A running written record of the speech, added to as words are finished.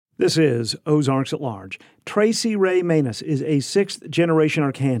This is Ozarks at Large. Traci Rae Manos is a sixth-generation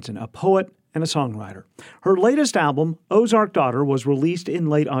Arkansan, a poet and a songwriter. Her latest album, Ozark Daughter, was released in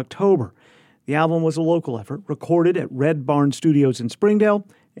late October. The album was a local effort, recorded at Red Barn Studios in Springdale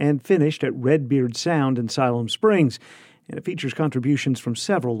and finished at Redbeard Sound in Siloam Springs. And it features contributions from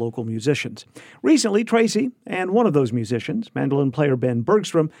several local musicians. Recently, Traci and one of those musicians, mandolin player Ben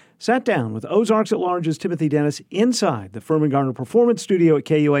Bergstrom, sat down with Ozarks at Large's Timothy Dennis inside the Firmin-Garner Performance Studio at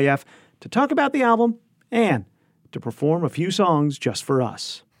KUAF to talk about the album and to perform a few songs just for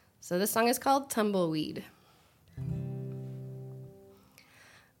us. So this song is called Tumbleweed.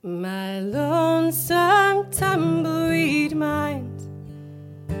 My lonesome tumbleweed mind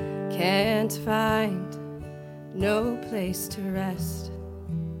can't find no place to rest.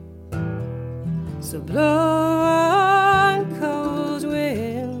 So blow on, cold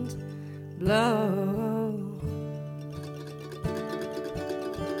wind, blow.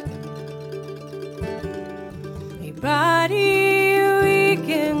 A body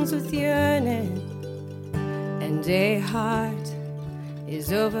weakens with yearning, and a heart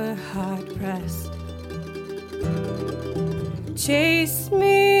is over hard pressed. Chase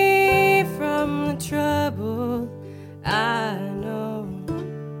me from the trouble I know.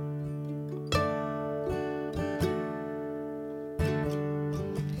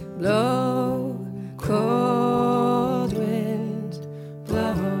 Blow, cold wind,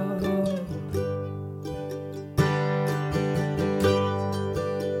 blow.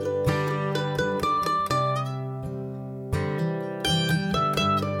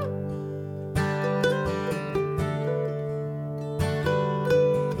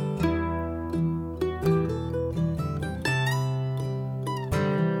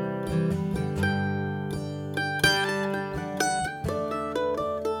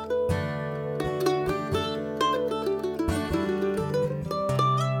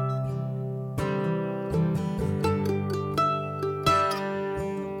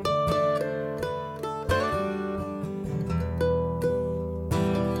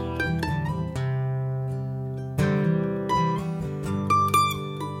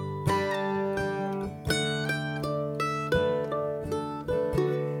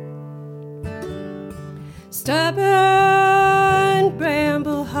 Stubborn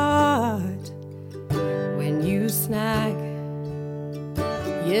bramble heart, when you snag,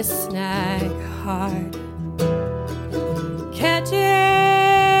 you snag hard.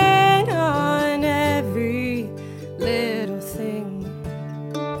 Catching on every little thing.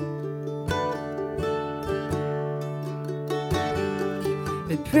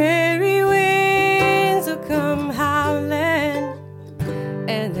 But prairie winds will come howling,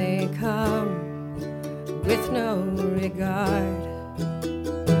 and they come with no regard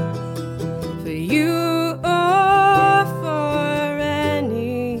for you or for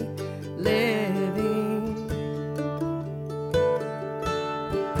any living.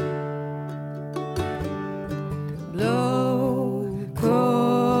 Blow,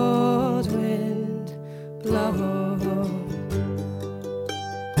 cold wind, blow.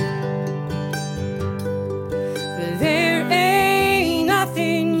 For there ain't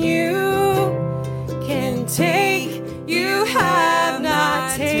nothing you can take, you have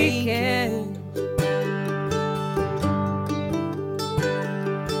not taken.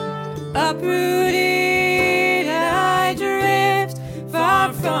 Uprooted, I drift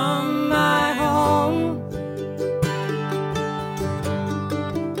far from my home.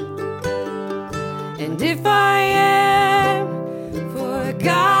 And if I am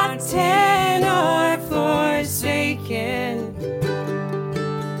forgotten or forsaken,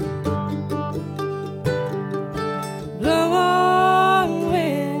 blow on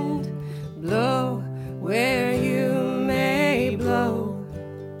wind, blow where you may blow.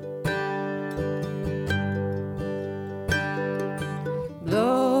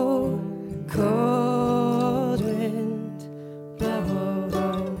 Blow, cold wind, blow.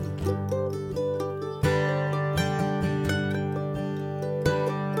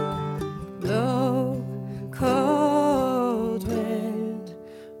 Blow, cold wind,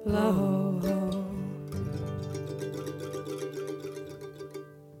 blow.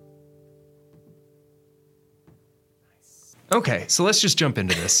 Okay, so let's just jump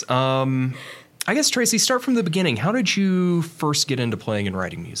into this. I guess, Traci, start from the beginning. How did you first get into playing and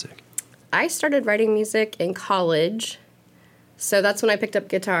writing music? I started writing music in college, so that's when I picked up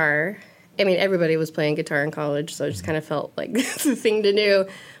guitar. I mean, everybody was playing guitar in college, so it just kind of felt like the thing to do.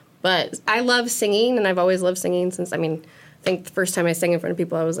 But I love singing, and I've always loved singing since, I think the first time I sang in front of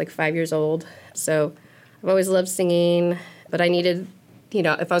people, I was like 5 years old. So I've always loved singing, but I needed,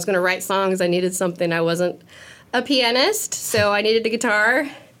 if I was going to write songs, I needed something. I wasn't a pianist, so I needed a guitar.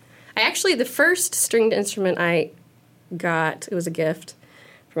 The first stringed instrument I got, it was a gift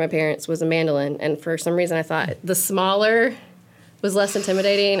from my parents, was a mandolin. And for some reason, I thought the smaller was less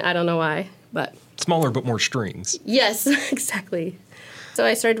intimidating. I don't know why, but... Smaller but more strings. Yes, exactly. So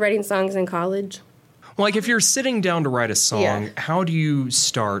I started writing songs in college. Like, if you're sitting down to write a song, how do you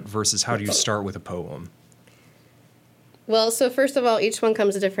start versus how do you start with a poem? Well, so first of all, each one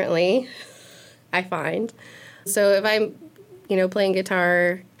comes differently, I find. So if I'm, playing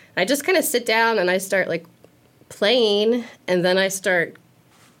guitar, I just kind of sit down and I start, like, playing, and then I start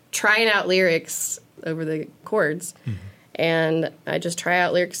trying out lyrics over the chords. Mm-hmm. And I just try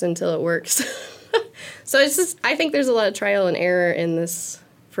out lyrics until it works. So it's just, I think there's a lot of trial and error in this.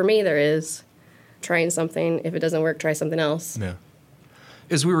 For me, there is. Trying something. If it doesn't work, try something else. Yeah.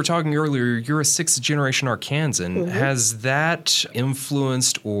 As we were talking earlier, you're a sixth-generation Arkansan. Mm-hmm. Has that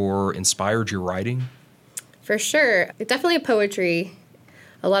influenced or inspired your writing? For sure. Definitely poetry.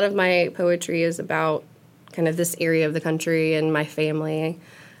 A lot of my poetry is about kind of this area of the country and my family.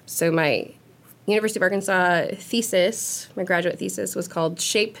 So my University of Arkansas thesis, my graduate thesis, was called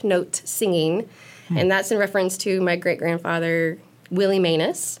Shape Note Singing. And that's in reference to my great-grandfather, Willie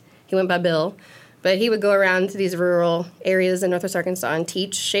Manos. He went by Bill. But he would go around to these rural areas in Northwest Arkansas and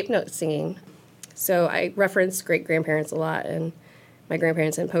teach shape note singing. So I reference great-grandparents a lot and my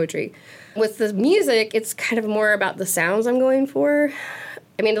grandparents in poetry. With the music, it's kind of more about the sounds I'm going for.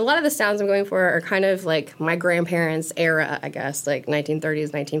 I mean, a lot of the sounds I'm going for are kind of like my grandparents' era, I guess, like 1930s,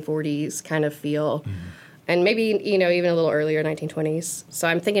 1940s kind of feel. Mm-hmm. And maybe, even a little earlier, 1920s. So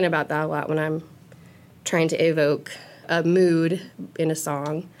I'm thinking about that a lot when I'm trying to evoke a mood in a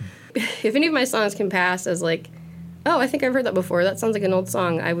song. If any of my songs can pass as like, oh, I think I've heard that before, that sounds like an old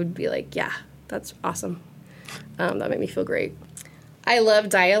song, I would be like, yeah, that's awesome. That made me feel great. I love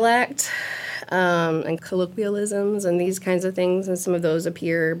dialect and colloquialisms and these kinds of things, and some of those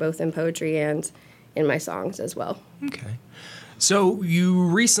appear both in poetry and in my songs as well. Okay. So you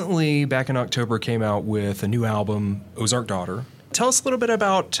recently, back in October, came out with a new album, Ozark Daughter. Tell us a little bit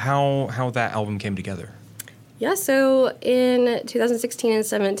about how that album came together. Yeah, so in 2016 and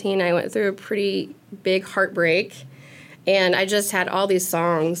 17, I went through a pretty big heartbreak, and I just had all these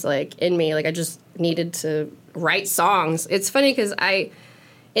songs, like, in me. Like, I just needed to write songs. It's funny because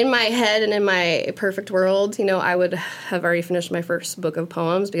in my head and in my perfect world, I would have already finished my first book of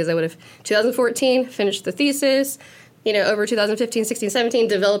poems because I would have, 2014, finished the thesis, over 2015, 16, 17,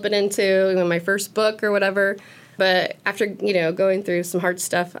 develop it into my first book or whatever. But after, going through some hard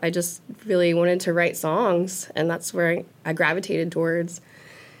stuff, I just really wanted to write songs, and that's where I gravitated towards.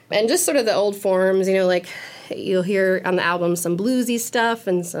 And just sort of the old forms, like you'll hear on the album some bluesy stuff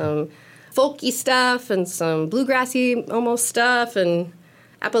and some folky stuff and some bluegrassy almost stuff and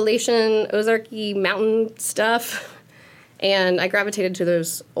Appalachian, Ozarky mountain stuff. And I gravitated to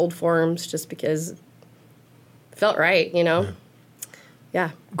those old forms just because it felt right,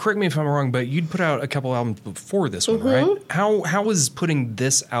 Yeah. Correct me if I'm wrong, but you'd put out a couple albums before this one, mm-hmm. right? How was putting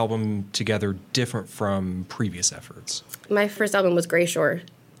this album together different from previous efforts? My first album was Gray Shore,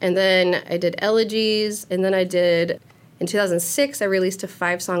 and then I did Elegies, and then in 2006, I released a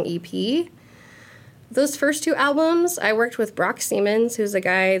 5-song EP. Those first two albums, I worked with Brock Siemens, who's a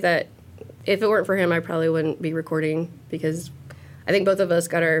guy that, if it weren't for him, I probably wouldn't be recording, because I think both of us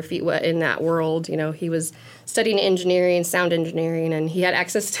got our feet wet in that world. He was studying engineering, sound engineering, and he had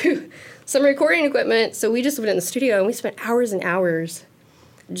access to some recording equipment. So we just went in the studio and we spent hours and hours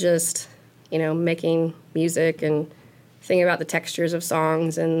just, making music and thinking about the textures of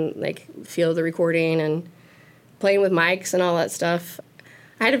songs and like feel the recording and playing with mics and all that stuff.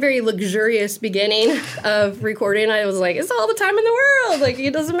 I had a very luxurious beginning of recording. I was like, it's all the time in the world. Like,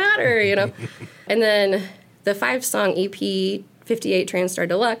 it doesn't matter, And then the 5-song EP, 58 Transstar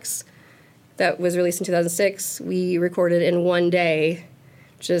Deluxe, that was released in 2006, we recorded in one day,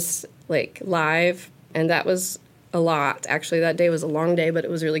 just like live, and that was a lot. Actually, that day was a long day, but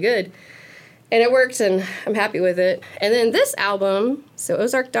it was really good. And it worked, and I'm happy with it. And then this album, so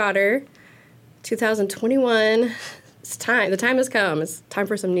Ozark Daughter, 2021, it's time. The time has come. It's time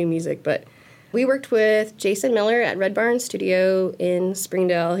for some new music, but we worked with Jason Miller at Red Barn Studio in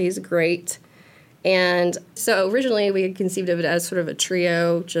Springdale. He's great. And so originally we had conceived of it as sort of a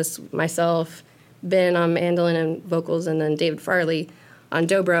trio, just myself, Ben on mandolin and vocals, and then David Farley on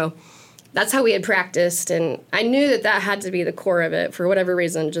dobro. That's how we had practiced, and I knew that had to be the core of it. For whatever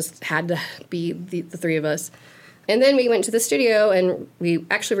reason, just had to be the three of us. And then we went to the studio, and we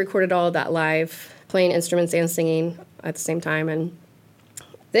actually recorded all of that live, playing instruments and singing at the same time. And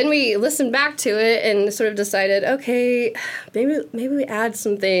then we listened back to it and sort of decided, okay, maybe we add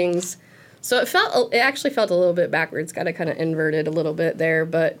some things. So it actually felt a little bit backwards, got it kind of inverted a little bit there,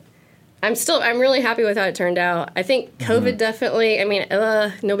 but I'm really happy with how it turned out. I think COVID definitely, I mean,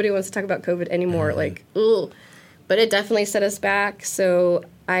 nobody wants to talk about COVID anymore. Like, ugh. But it definitely set us back. So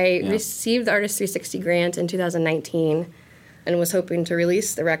I received the Artist 360 grant in 2019 and was hoping to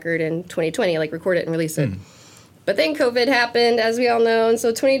release the record in 2020, like record it and release it. But then COVID happened, as we all know, and so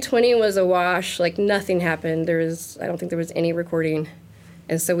 2020 was a wash. Like, nothing happened. I don't think there was any recording.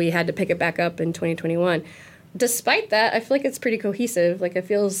 And so we had to pick it back up in 2021. Despite that, I feel like it's pretty cohesive. Like, it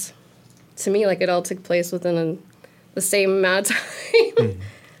feels to me like it all took place within the same amount of time.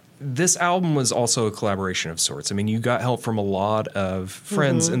 This album was also a collaboration of sorts. I mean, you got help from a lot of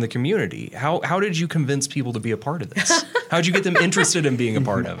friends in the community. How did you convince people to be a part of this? How did you get them interested in being a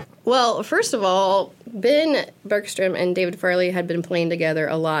part of it? Well, first of all, Ben Bergstrom and David Farley had been playing together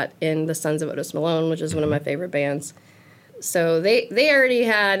a lot in the Sons of Otis Malone, which is one of my favorite bands. So they already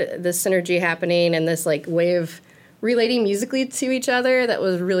had this synergy happening and this like way of relating musically to each other that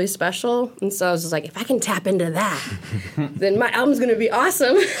was really special. And so I was just like, if I can tap into that, then my album's going to be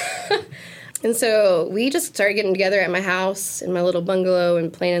awesome. And so we just started getting together at my house in my little bungalow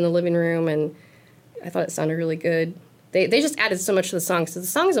and playing in the living room, and I thought it sounded really good. They just added so much to the songs. So the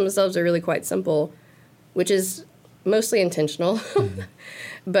songs themselves are really quite simple, which is mostly intentional.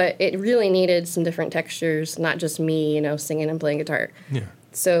 But it really needed some different textures, not just me, singing and playing guitar. Yeah.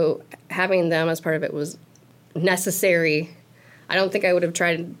 So having them as part of it was necessary. I don't think I would have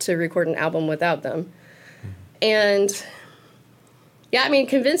tried to record an album without them. And yeah, I mean,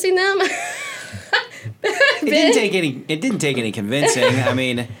 convincing them. It didn't take any convincing. I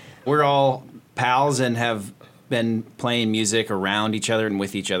mean, we're all pals and have been playing music around each other and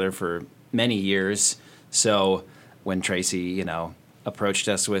with each other for many years. So when Traci, approached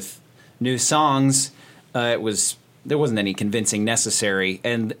us with new songs, there wasn't any convincing necessary,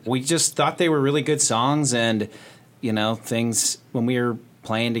 and we just thought they were really good songs. And things when we were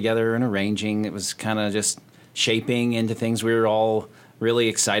playing together and arranging, it was kind of just shaping into things we were all really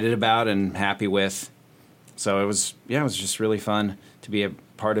excited about and happy with. So it was just really fun to be a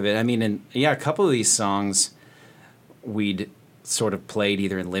part of it. I mean, a couple of these songs we'd sort of played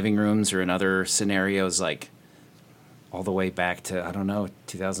either in living rooms or in other scenarios, like all the way back to,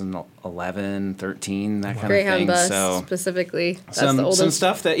 2011, 13, that kind Greyhound of thing. Bus, so specifically. That's some, the oldest. some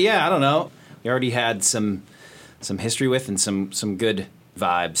stuff that, I don't know, we already had some history with and some good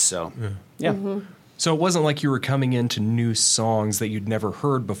vibes. So, yeah. Mm-hmm. So it wasn't like you were coming into new songs that you'd never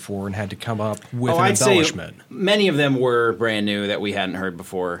heard before and had to come up with an I'd embellishment. Say many of them were brand new that we hadn't heard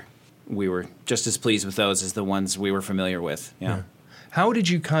before. We were just as pleased with those as the ones we were familiar with. Yeah. How did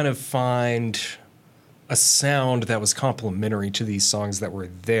you kind of find a sound that was complementary to these songs that were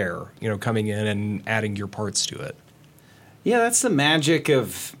there, coming in and adding your parts to it? Yeah, that's the magic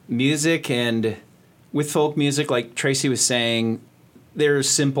of music. And with folk music, like Traci was saying, there's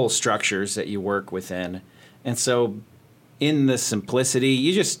simple structures that you work within. And so in the simplicity,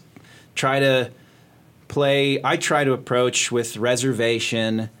 you just try to play. I try to approach with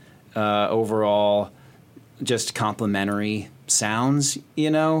reservation, overall, just complementary sounds,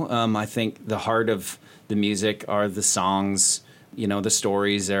 I think the heart of the music are the songs, the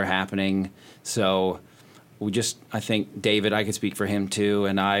stories that are happening. So I think David, I could speak for him too,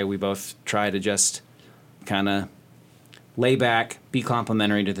 and we both try to just kind of lay back, be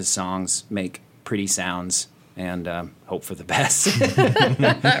complimentary to the songs, make pretty sounds, and hope for the best.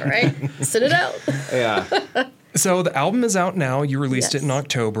 Right. Sit it out. Yeah. So the album is out now. You released it in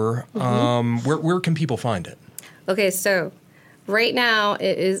October. Mm-hmm. Where can people find it? Okay, so right now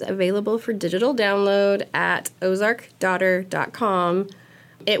it is available for digital download at ozarkdaughter.com.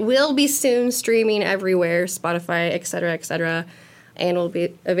 It will be soon streaming everywhere, Spotify, et cetera, and will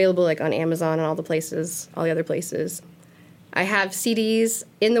be available on Amazon and all the other places. I have CDs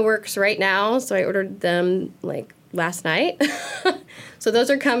in the works right now, so I ordered them last night. So those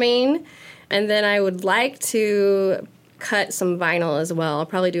are coming. And then I would like to cut some vinyl as well. I'll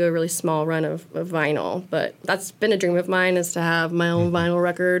probably do a really small run of vinyl, but that's been a dream of mine, is to have my own vinyl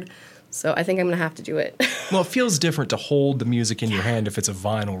record. So I think I'm going to have to do it. Well, it feels different to hold the music in your hand if it's a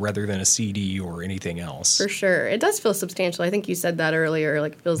vinyl rather than a CD or anything else. For sure. It does feel substantial. I think you said that earlier.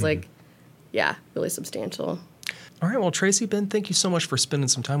 It feels really substantial. All right. Well, Traci, Ben, thank you so much for spending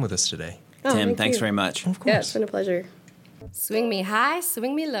some time with us today. Tim, thanks very much. Of course. Yeah, it's been a pleasure. Swing me high,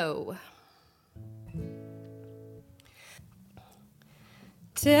 swing me low.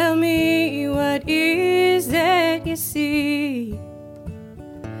 Tell me what is that you see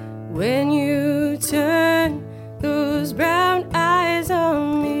when you turn those brown eyes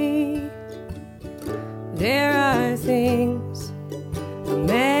on me. There are things a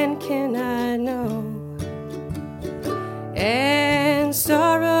man cannot know, and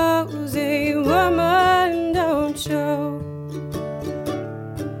sorrows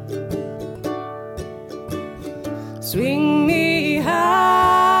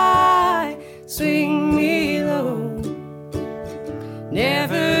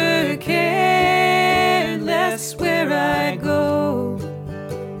Never cared less where I go.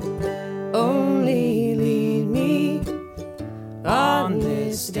 Only lead me on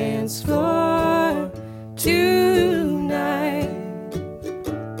this dance floor tonight.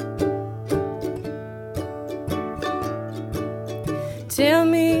 Tell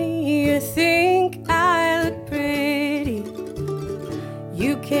me you think I look pretty.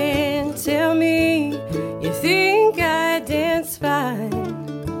 You can tell me you think I dance fine.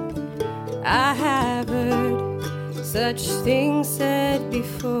 I have heard such things said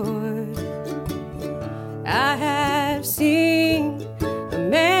before. I have seen a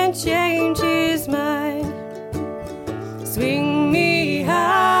man change his mind. Swing me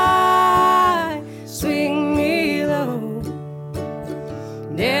high, swing me low.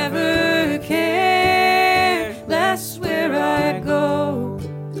 Never care less where I go.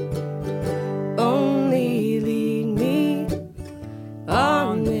 Only lead me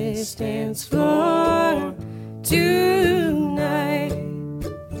on this dance floor tonight.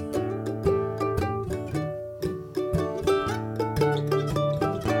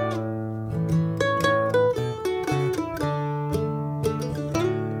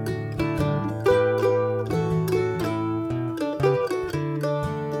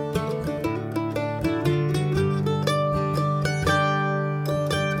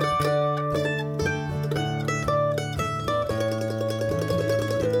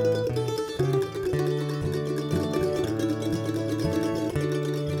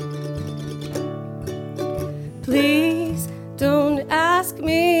 Please don't ask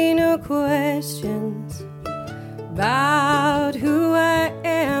me no questions about who I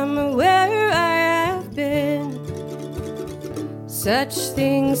am or where I have been. Such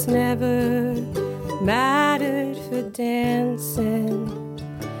things never mattered for dancing.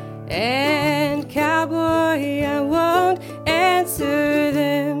 And cowboy, I won't answer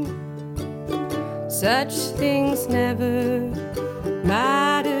them. Such things never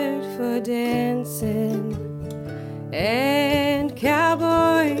mattered for dancing. And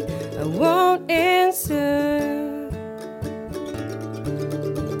cowboy, I won't answer.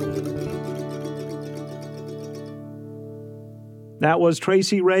 That was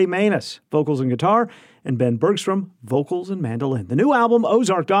Traci Rae Manos, vocals and guitar, and Ben Bergstrom, vocals and mandolin. The new album,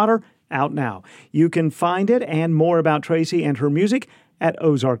 Ozark Daughter, out now. You can find it and more about Traci and her music at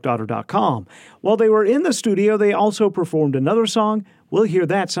ozarkdaughter.com. While they were in the studio, they also performed another song. We'll hear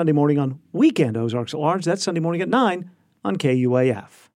that Sunday morning on Weekend Ozarks at Large. That's Sunday morning at 9 on KUAF.